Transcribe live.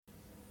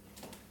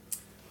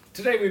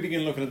Today we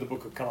begin looking at the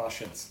book of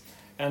Colossians.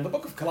 And the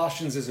book of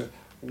Colossians is a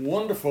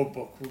wonderful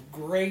book with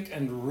great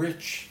and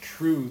rich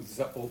truths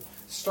that will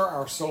stir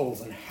our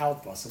souls and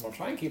help us. And we'll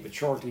try and keep it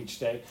short each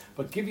day,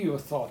 but give you a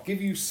thought,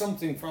 give you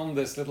something from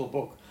this little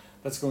book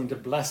that's going to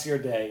bless your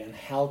day and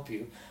help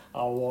you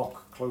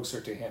walk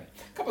closer to Him.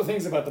 A couple of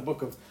things about the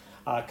book of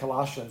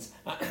Colossians.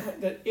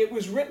 That it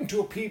was written to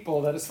a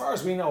people that, as far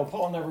as we know,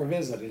 Paul never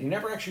visited. He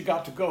never actually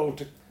got to go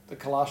to the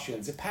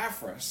Colossians.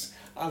 Epaphras,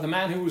 the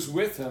man who was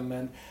with him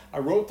and I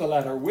wrote the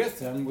letter with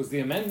him, was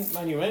the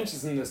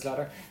amanuensis in this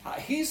letter.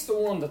 He's the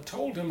one that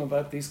told him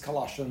about these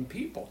Colossian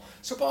people.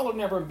 So Paul had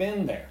never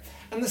been there.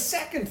 And the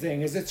second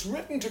thing is it's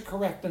written to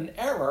correct an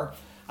error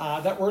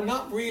that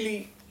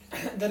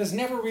is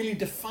never really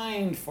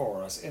defined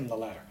for us in the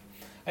letter.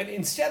 And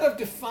instead of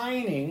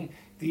defining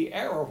the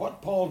error,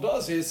 what Paul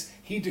does is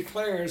he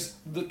declares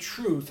the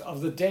truth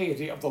of the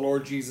deity of the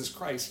Lord Jesus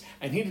Christ.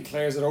 And he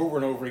declares it over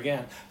and over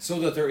again so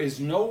that there is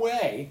no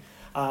way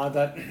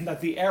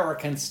that the error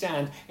can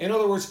stand. In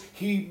other words,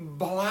 he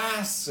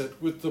blasts it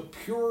with the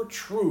pure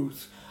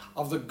truth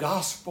of the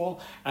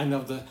gospel and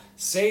of the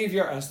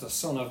Savior as the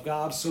Son of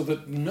God so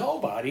that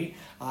nobody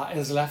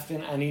is left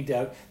in any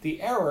doubt.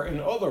 The error, in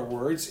other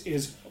words,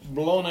 is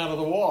blown out of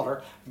the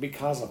water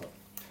because of it.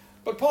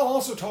 But Paul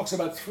also talks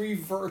about three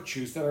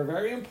virtues that are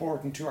very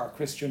important to our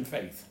Christian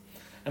faith.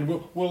 And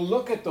we'll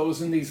look at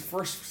those in these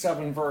first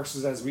 7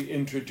 verses as we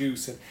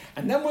introduce it.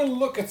 And then we'll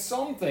look at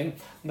something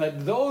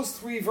that those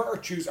 3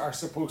 virtues are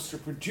supposed to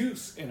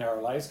produce in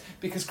our lives,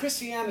 because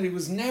Christianity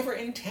was never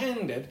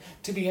intended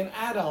to be an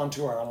add-on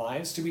to our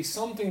lives, to be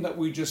something that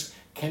we just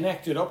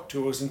connected up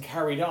to us and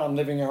carried on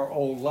living our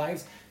old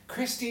lives.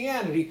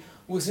 Christianity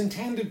was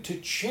intended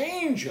to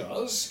change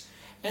us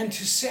and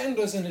to send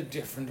us in a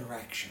different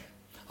direction.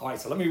 All right,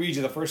 so let me read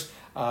you the first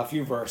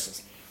few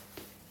verses.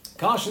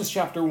 Colossians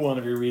chapter 1,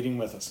 if you're reading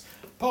with us.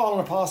 Paul,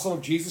 an apostle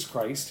of Jesus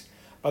Christ,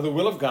 by the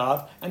will of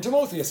God, and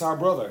Timotheus, our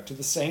brother, to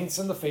the saints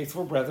and the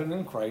faithful brethren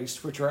in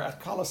Christ, which are at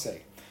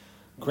Colossae.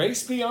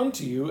 Grace be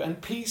unto you,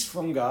 and peace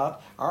from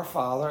God, our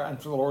Father, and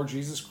from the Lord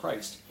Jesus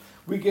Christ.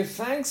 We give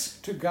thanks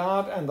to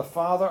God and the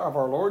Father of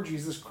our Lord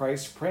Jesus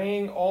Christ,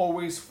 praying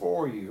always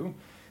for you,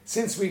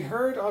 since we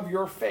heard of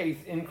your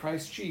faith in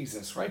Christ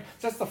Jesus, right?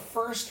 That's the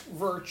first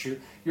virtue,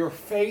 your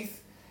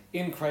faith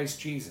in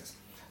Christ Jesus.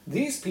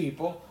 These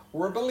people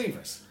were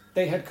believers.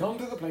 They had come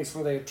to the place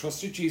where they had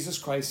trusted Jesus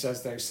Christ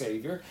as their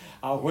Savior,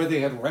 where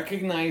they had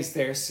recognized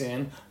their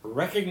sin,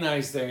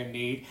 recognized their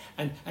need,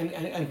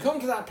 and come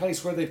to that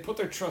place where they put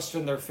their trust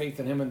and their faith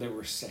in Him and they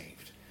were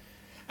saved.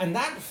 And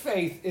that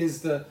faith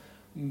is the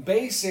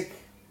basic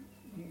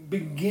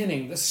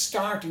beginning, the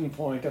starting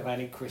point of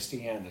any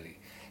Christianity.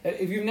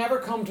 If you've never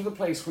come to the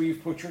place where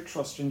you've put your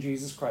trust in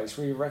Jesus Christ,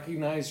 where you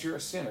recognize you're a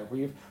sinner,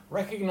 where you've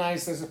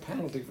recognized there's a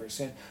penalty for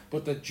sin,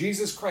 but that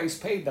Jesus Christ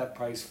paid that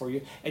price for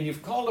you, and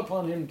you've called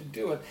upon Him to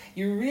do it,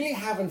 you really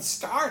haven't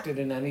started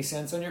in any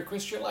sense on your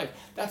Christian life.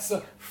 That's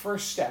the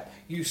first step.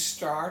 You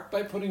start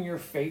by putting your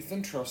faith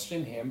and trust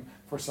in Him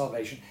for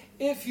salvation.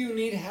 If you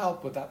need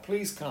help with that,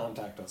 please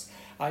contact us.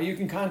 You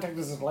can contact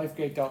us at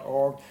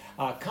lifegate.org.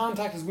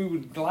 Contact us. We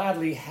would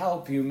gladly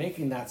help you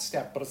making that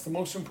step, but it's the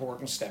most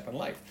important step in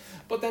life.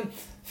 But then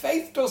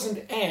faith doesn't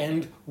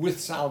end with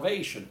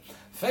salvation.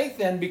 Faith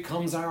then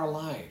becomes our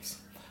lives.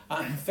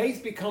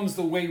 Faith becomes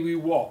the way we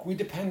walk. We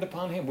depend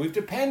upon Him. We've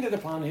depended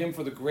upon Him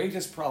for the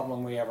greatest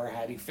problem we ever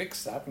had. He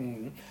fixed that.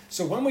 And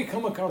so when we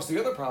come across the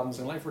other problems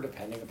in life, we're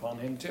depending upon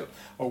Him too.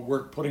 Or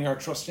we're putting our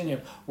trust in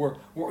Him.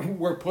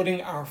 We're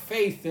putting our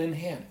faith in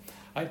Him.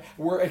 Right?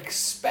 We're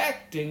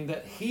expecting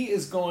that He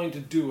is going to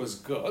do us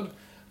good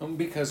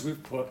because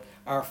we've put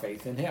our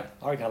faith in Him.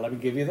 All right, now let me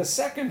give you the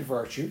second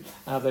virtue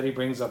that he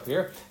brings up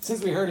here.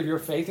 Since we heard of your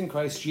faith in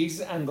Christ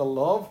Jesus and the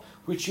love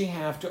which ye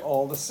have to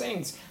all the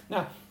saints.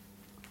 Now,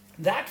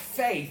 that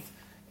faith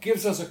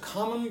gives us a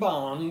common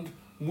bond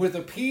with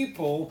a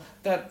people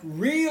that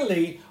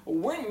really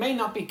we may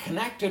not be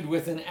connected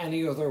with in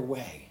any other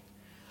way.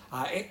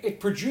 It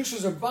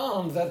produces a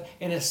bond that,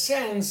 in a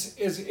sense,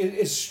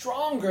 is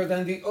stronger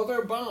than the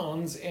other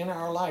bonds in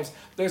our lives.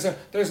 There's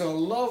a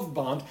love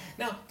bond.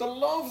 Now, the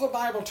love the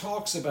Bible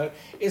talks about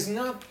is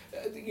not,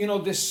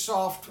 this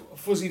soft,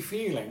 fuzzy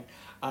feeling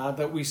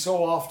that we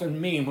so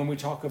often mean when we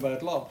talk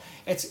about love.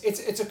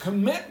 It's a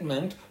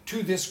commitment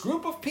to this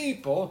group of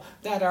people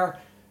that are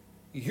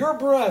your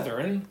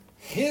brethren,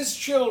 His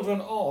children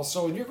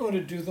also, and you're going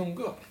to do them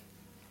good.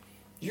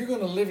 You're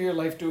going to live your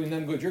life doing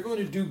them good. You're going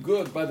to do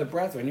good by the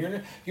brethren.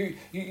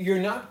 You're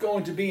not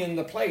going to be in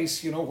the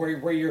place,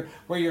 where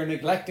you're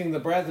neglecting the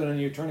brethren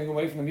and you're turning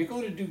away from them. You're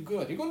going to do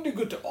good. You're going to do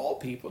good to all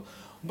people,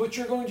 but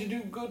you're going to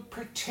do good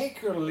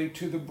particularly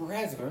to the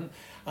brethren,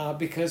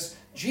 because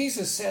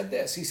Jesus said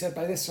this. He said,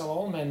 "By this shall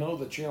all men know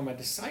that you are my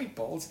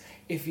disciples,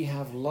 if you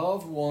have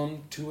love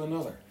one to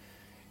another."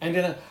 And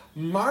in a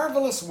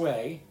marvelous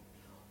way,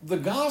 the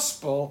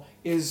gospel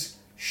is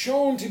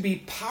shown to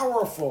be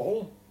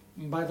powerful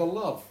by the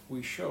love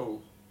we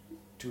show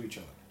to each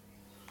other.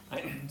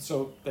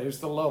 So there's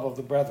the love of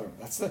the brethren.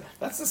 That's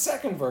the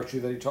second virtue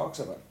that he talks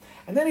about.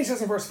 And then he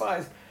says in verse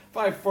 5,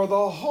 for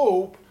the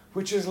hope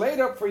which is laid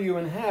up for you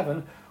in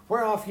heaven,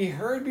 whereof ye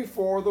heard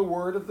before the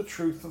word of the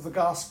truth of the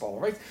gospel.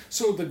 Right?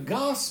 So the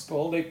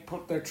gospel, they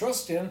put their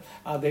trust in,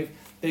 they've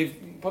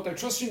put their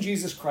trust in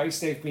Jesus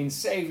Christ, they've been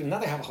saved, and now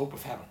they have a hope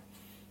of heaven.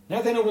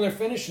 Now they know when they're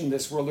finished in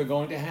this world, they're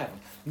going to heaven.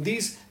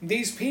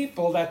 These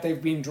people that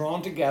they've been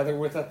drawn together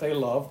with, that they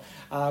love,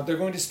 they're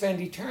going to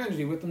spend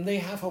eternity with them. They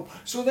have hope.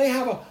 So they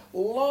have a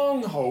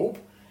long hope,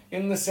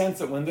 in the sense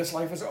that when this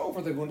life is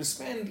over, they're going to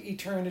spend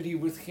eternity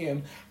with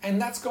Him.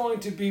 And that's going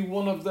to be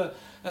one of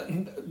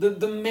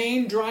the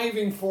main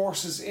driving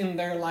forces in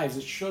their lives.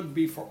 It should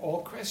be for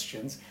all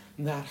Christians,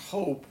 that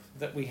hope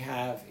that we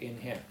have in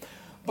Him.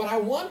 But I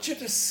want you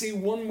to see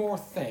one more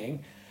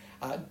thing,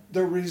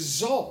 the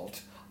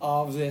result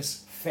of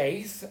this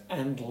faith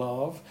and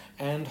love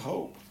and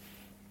hope,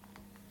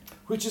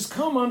 which is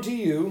come unto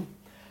you,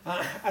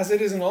 as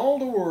it is in all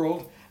the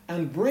world,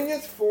 and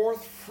bringeth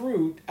forth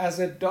fruit, as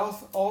it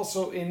doth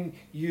also in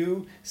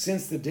you,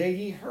 since the day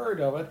ye heard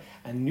of it,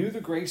 and knew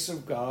the grace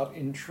of God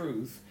in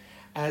truth,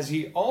 as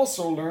ye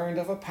also learned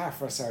of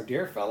Epaphras, our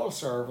dear fellow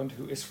servant,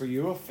 who is for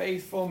you a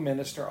faithful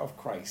minister of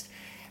Christ.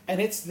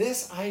 And it's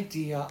this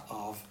idea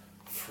of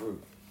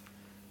fruit.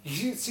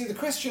 You see, the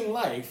Christian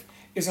life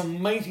is a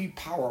mighty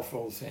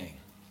powerful thing.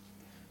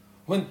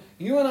 When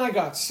you and I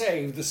got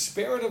saved, the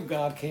Spirit of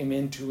God came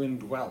in to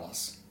indwell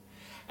us.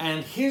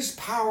 And His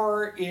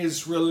power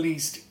is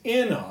released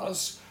in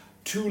us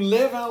to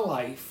live a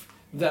life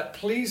that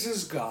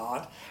pleases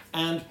God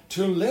and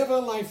to live a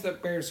life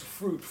that bears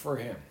fruit for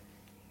Him.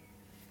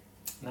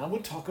 Now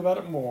we'll talk about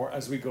it more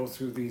as we go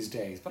through these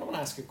days, but I want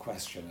to ask a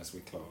question as we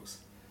close.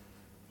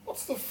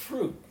 What's the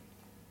fruit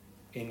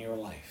in your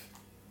life?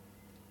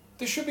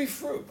 There should be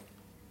fruit.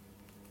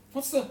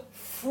 What's the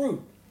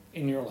fruit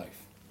in your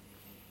life?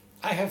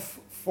 I have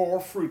 4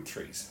 fruit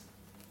trees.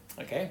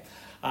 Okay?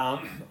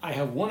 I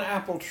have one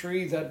apple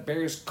tree that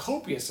bears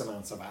copious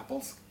amounts of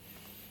apples.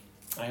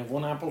 I have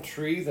one apple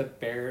tree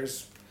that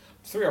bears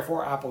 3 or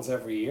 4 apples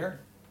every year.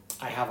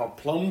 I have a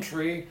plum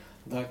tree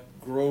that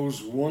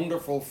grows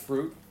wonderful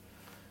fruit.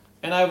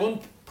 And I have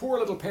one poor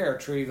little pear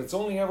tree that's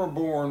only ever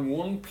borne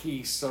one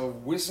piece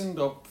of wizened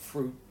up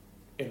fruit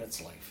in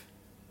its life.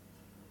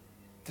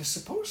 There's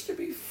supposed to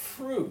be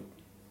fruit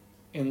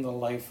in the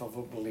life of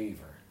a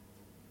believer.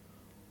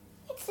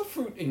 What's the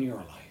fruit in your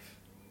life?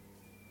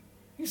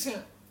 You say,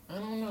 I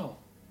don't know.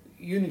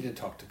 You need to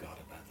talk to God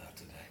about that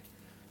today.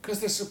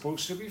 Because there's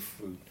supposed to be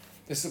fruit.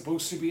 There's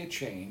supposed to be a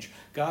change.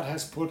 God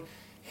has put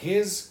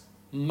His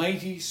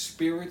mighty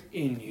Spirit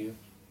in you,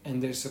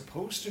 and there's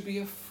supposed to be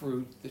a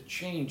fruit that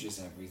changes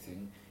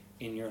everything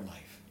in your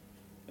life.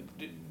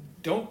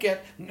 Don't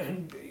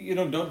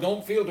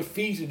feel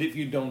defeated if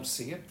you don't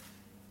see it.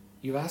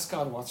 You ask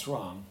God, what's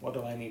wrong? What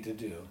do I need to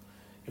do?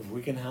 If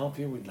we can help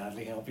you, we'd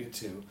gladly help you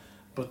too.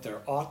 But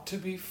there ought to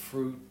be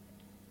fruit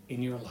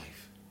in your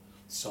life.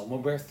 Some will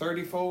bear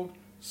 30-fold,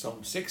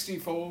 some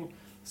 60-fold,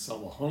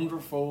 some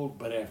 100-fold,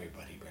 but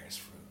everybody bears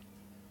fruit.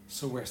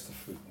 So where's the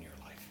fruit in your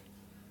life?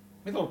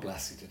 May the Lord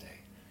bless you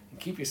today and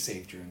keep you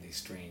safe during these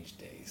strange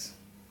days.